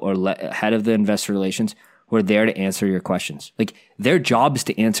 CEO, or head of the investor relations who are there to answer your questions. Like, their job is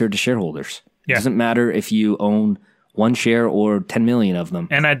to answer to shareholders. Yeah. It doesn't matter if you own one share or 10 million of them.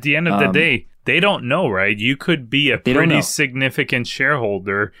 And at the end of the day, they don't know, right? You could be a pretty significant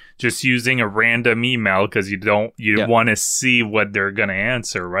shareholder just using a random email because you want to see what they're going to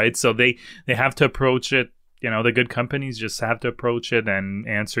answer, right? So they have to approach it. The good companies just have to approach it and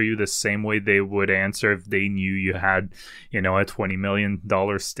answer you the same way they would answer if they knew you had, a $20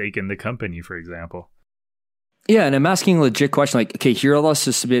 million stake in the company, for example. Yeah, and I'm asking a legit question, like, okay, here are all the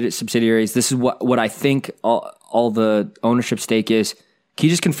subsidiaries. This is what I think all the ownership stake is. Can you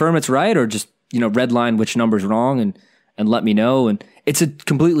just confirm it's right, or just, red line which number's wrong and let me know? And it's a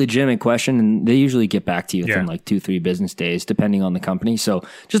completely legitimate question, and they usually get back to you within like 2-3 business days, depending on the company. So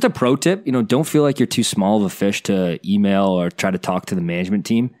just a pro tip, don't feel like you're too small of a fish to email or try to talk to the management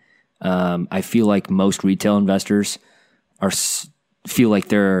team. I feel like most retail investors feel like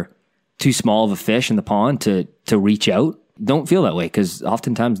they're too small of a fish in the pond to reach out. Don't feel that way, because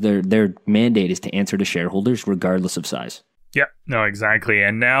oftentimes their mandate is to answer to shareholders regardless of size. Yeah, no, exactly.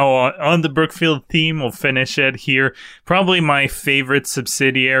 And now on the Brookfield theme, we'll finish it here. Probably my favorite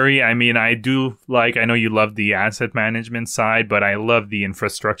subsidiary. I mean, I know you love the asset management side, but I love the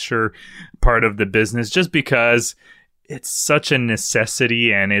infrastructure part of the business just because it's such a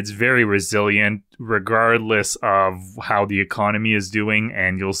necessity and it's very resilient regardless of how the economy is doing,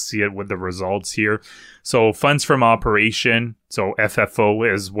 and you'll see it with the results here. So funds from operation, so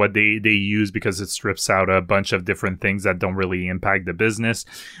FFO is what they use because it strips out a bunch of different things that don't really impact the business,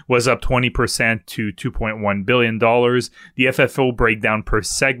 was up 20% to $2.1 billion. The FFO breakdown per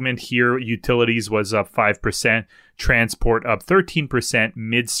segment here, utilities was up 5%. Transport up 13%,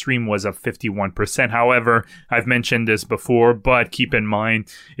 midstream was up 51%. However, I've mentioned this before, but keep in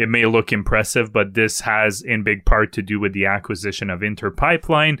mind, it may look impressive, but this has in big part to do with the acquisition of Inter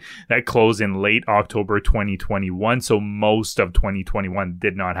Pipeline that closed in late October 2021. So most of 2021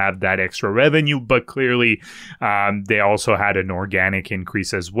 did not have that extra revenue, but clearly they also had an organic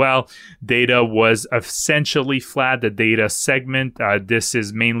increase as well. Data was essentially flat, the data segment. This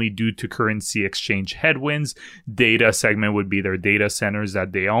is mainly due to currency exchange headwinds. Data segment would be their data centers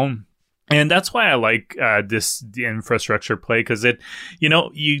that they own. And that's why I like the infrastructure play, because you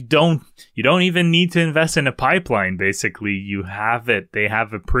don't even need to invest in a pipeline. Basically, you have it. They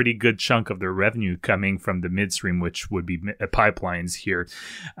have a pretty good chunk of their revenue coming from the midstream, which would be pipelines here.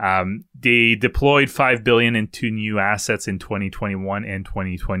 They deployed $5 billion into new assets in 2021 and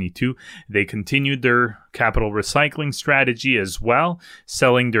 2022. They continued their capital recycling strategy as well,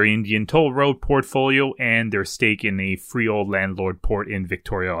 selling their Indian Toll Road portfolio and their stake in a freehold landlord port in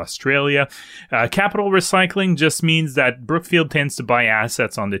Victoria, Australia. Capital recycling just means that Brookfield tends to buy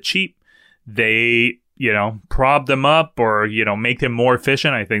assets on the cheap. They, prop them up or, make them more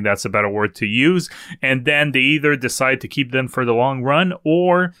efficient. I think that's a better word to use. And then they either decide to keep them for the long run,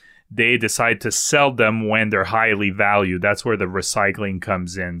 or they decide to sell them when they're highly valued. That's where the recycling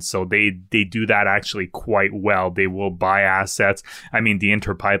comes in. So they do that actually quite well. They will buy assets. I mean, the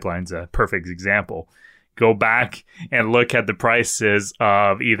Inter Pipeline's a perfect example. Go back and look at the prices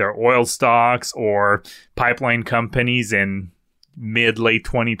of either oil stocks or pipeline companies in mid-late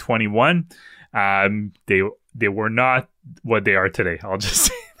 2021. They were not what they are today. I'll just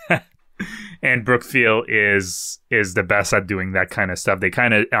say that. And Brookfield is the best at doing that kind of stuff. They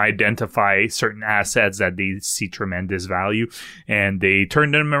kind of identify certain assets that they see tremendous value, and they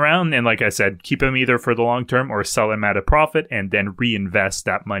turn them around. And like I said, keep them either for the long term or sell them at a profit, and then reinvest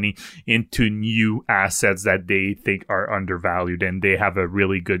that money into new assets that they think are undervalued. And they have a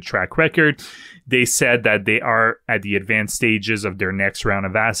really good track record. They said that they are at the advanced stages of their next round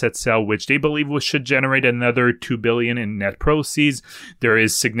of asset sale, which they believe should generate another $2 billion in net proceeds. There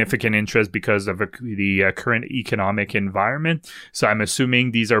is significant interest because of the current economic environment. So I'm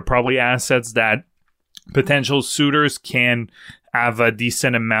assuming these are probably assets that potential suitors can have a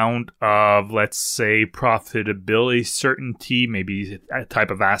decent amount of, let's say, profitability certainty, maybe a type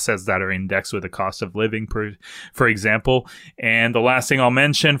of assets that are indexed with the cost of living, for example. And the last thing I'll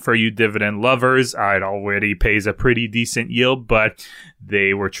mention for you dividend lovers, it already pays a pretty decent yield, but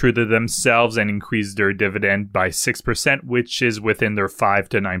they were true to themselves and increased their dividend by 6%, which is within their 5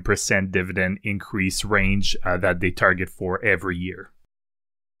 to 9% dividend increase range that they target for every year.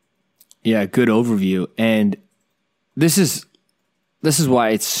 Yeah, good overview. And this is why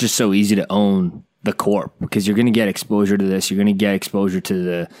it's just so easy to own the corp, because you're going to get exposure to this. You're going to get exposure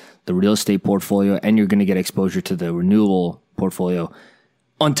to the real estate portfolio, and you're going to get exposure to the renewable portfolio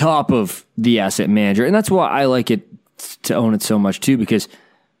on top of the asset manager. And that's why I like it to own it so much too, because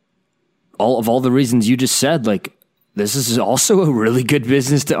all the reasons you just said, like, this is also a really good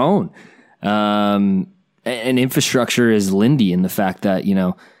business to own. And infrastructure is Lindy in the fact that,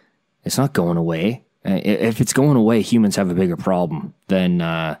 it's not going away. If it's going away, humans have a bigger problem than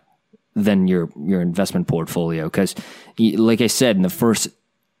your investment portfolio. Because, like I said, in the first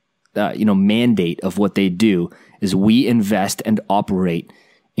mandate of what they do is we invest and operate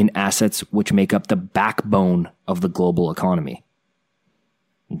in assets which make up the backbone of the global economy.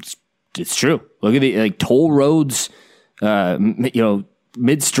 It's true. Look at the toll roads,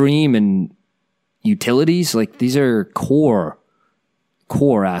 midstream and utilities. Like, these are core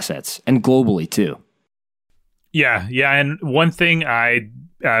assets, and globally too. Yeah. And one thing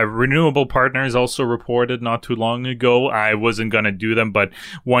Renewable Partners also reported not too long ago. I wasn't going to do them, but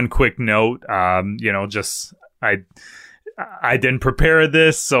one quick note, I didn't prepare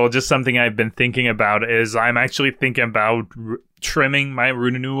this, so just something I've been thinking about is I'm actually thinking about trimming my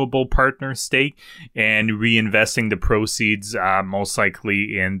Renewable Partner stake and reinvesting the proceeds most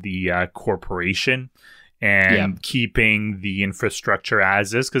likely in the corporation and keeping the infrastructure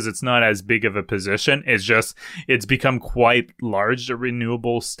as is, because it's not as big of a position. It's become quite large, the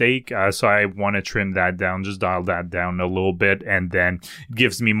renewable stake. So I want to trim that down, just dial that down a little bit, and then it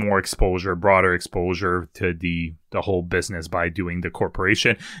gives me more exposure, broader exposure to the whole business by doing the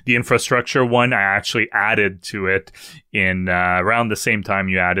corporation. The infrastructure one, I actually added to it in around the same time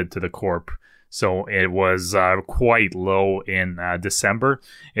you added to the corp. So it was quite low in December.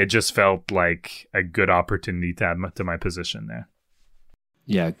 It just felt like a good opportunity to add to my position there.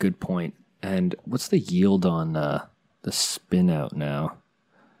 Yeah, good point. And what's the yield on the spin out now?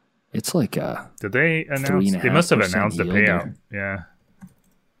 It's like did they announce? They must have announced the payout. Yeah.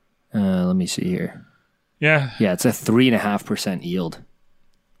 Let me see here. Yeah. Yeah, it's a 3.5% yield,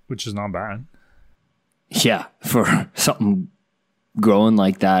 which is not bad. Yeah, for something growing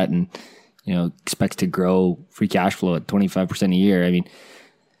like that, and expects to grow free cash flow at 25% a year. I mean,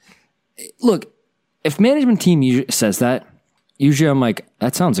 look, if management team says that, usually I'm like,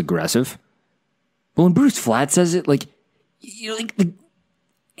 that sounds aggressive. But when Bruce Flatt says it,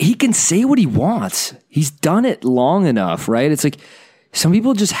 he can say what he wants. He's done it long enough, right? It's like some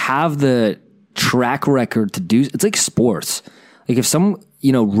people just have the track record to do. It's like sports. Like if some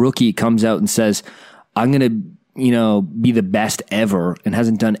rookie comes out and says, I'm going to be the best ever, and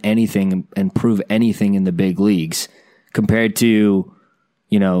hasn't done anything and prove anything in the big leagues, compared to,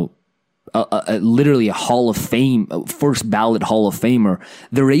 literally a Hall of Fame, first ballot Hall of Famer,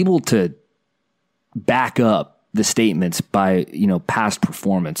 they're able to back up the statements by, past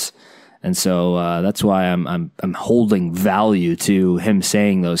performance. And so that's why I'm holding value to him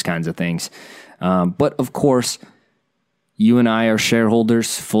saying those kinds of things. But of course, you and I are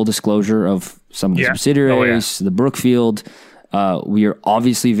shareholders, full disclosure of some of the subsidiaries, the Brookfield. We are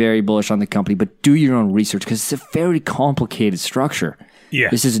obviously very bullish on the company, but do your own research because it's a very complicated structure. Yeah.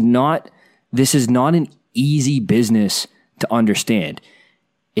 This is not an easy business to understand.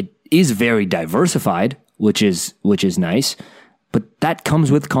 It is very diversified, which is nice, but that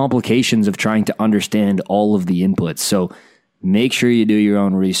comes with complications of trying to understand all of the inputs. So make sure you do your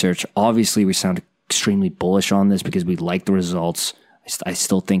own research. Obviously, we sound extremely bullish on this because we like the results. I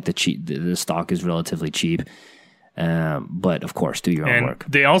still think the stock is relatively cheap. But of course, do your own work.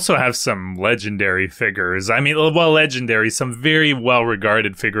 They also have some legendary figures. I mean, well, legendary, some very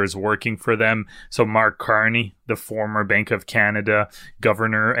well-regarded figures working for them. So Mark Carney, the former Bank of Canada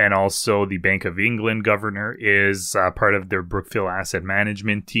governor and also the Bank of England governor, is part of their Brookfield asset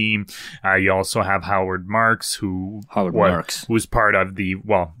management team. You also have Howard Marks, who's part of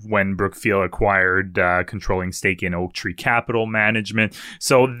when Brookfield acquired controlling stake in Oaktree Capital Management.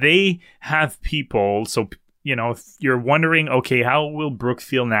 So they have people. So if you're wondering, okay, how will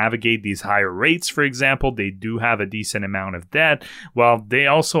Brookfield navigate these higher rates, for example, they do have a decent amount of debt. Well, they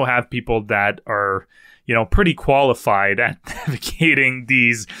also have people that are, pretty qualified at navigating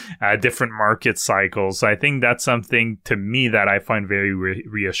these different market cycles. So I think that's something to me that I find very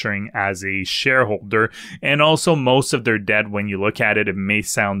reassuring as a shareholder. And also most of their debt, when you look at it, it may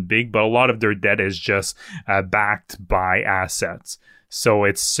sound big, but a lot of their debt is just backed by assets. So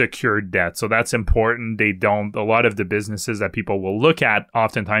it's secured debt. So that's important. A lot of the businesses that people will look at,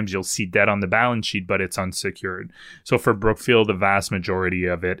 oftentimes you'll see debt on the balance sheet, but it's unsecured. So for Brookfield, the vast majority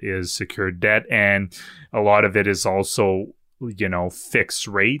of it is secured debt. And a lot of it is also, fixed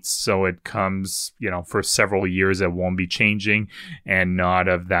rates. So it comes, for several years, it won't be changing, and not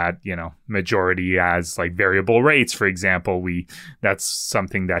of that, majority as like variable rates, for example. That's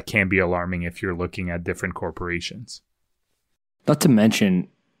something that can be alarming if you're looking at different corporations. Not to mention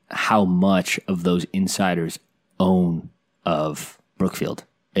how much of those insiders own of Brookfield.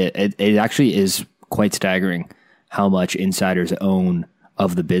 It actually is quite staggering how much insiders own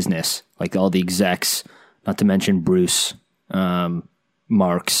of the business. Like all the execs, not to mention Bruce,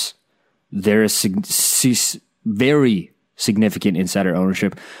 Marks. There is very significant insider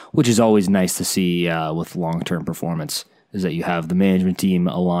ownership, which is always nice to see with long-term performance, is that you have the management team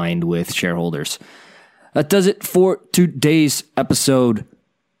aligned with shareholders. That does it for today's episode.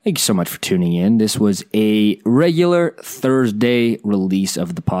 Thank you so much for tuning in. This was a regular Thursday release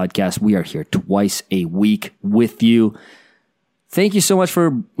of the podcast. We are here twice a week with you. Thank you so much for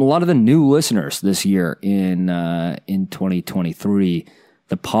a lot of the new listeners this year in 2023.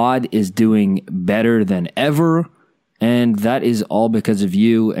 The pod is doing better than ever, and that is all because of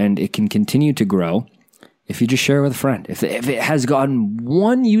you, and it can continue to grow if you just share it with a friend. If it has gotten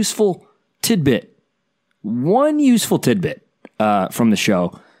one useful tidbit from the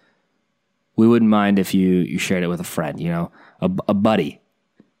show, we wouldn't mind if you shared it with a friend, a buddy,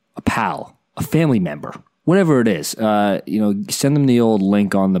 a pal, a family member, whatever it is. Send them the old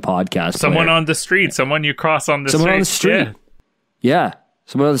link on the podcast. Someone on the street, someone you cross on the street. Someone on the street. Yeah.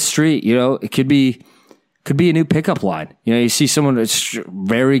 Someone on the street, it could be a new pickup line. You see someone that's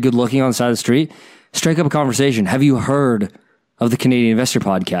very good looking on the side of the street, strike up a conversation. Have you heard of the Canadian Investor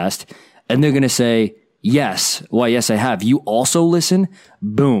Podcast? And they're going to say, yes. Why, yes, I have. You also listen?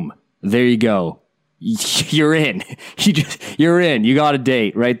 Boom. There you go. You're in. You're in. You got a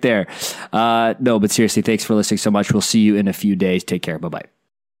date right there. No, but seriously, thanks for listening so much. We'll see you in a few days. Take care. Bye-bye.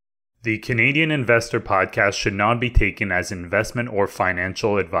 The Canadian Investor Podcast should not be taken as investment or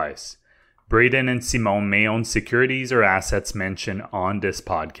financial advice. Braden and Simone may own securities or assets mentioned on this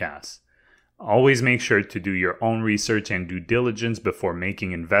podcast. Always make sure to do your own research and due diligence before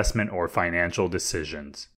making investment or financial decisions.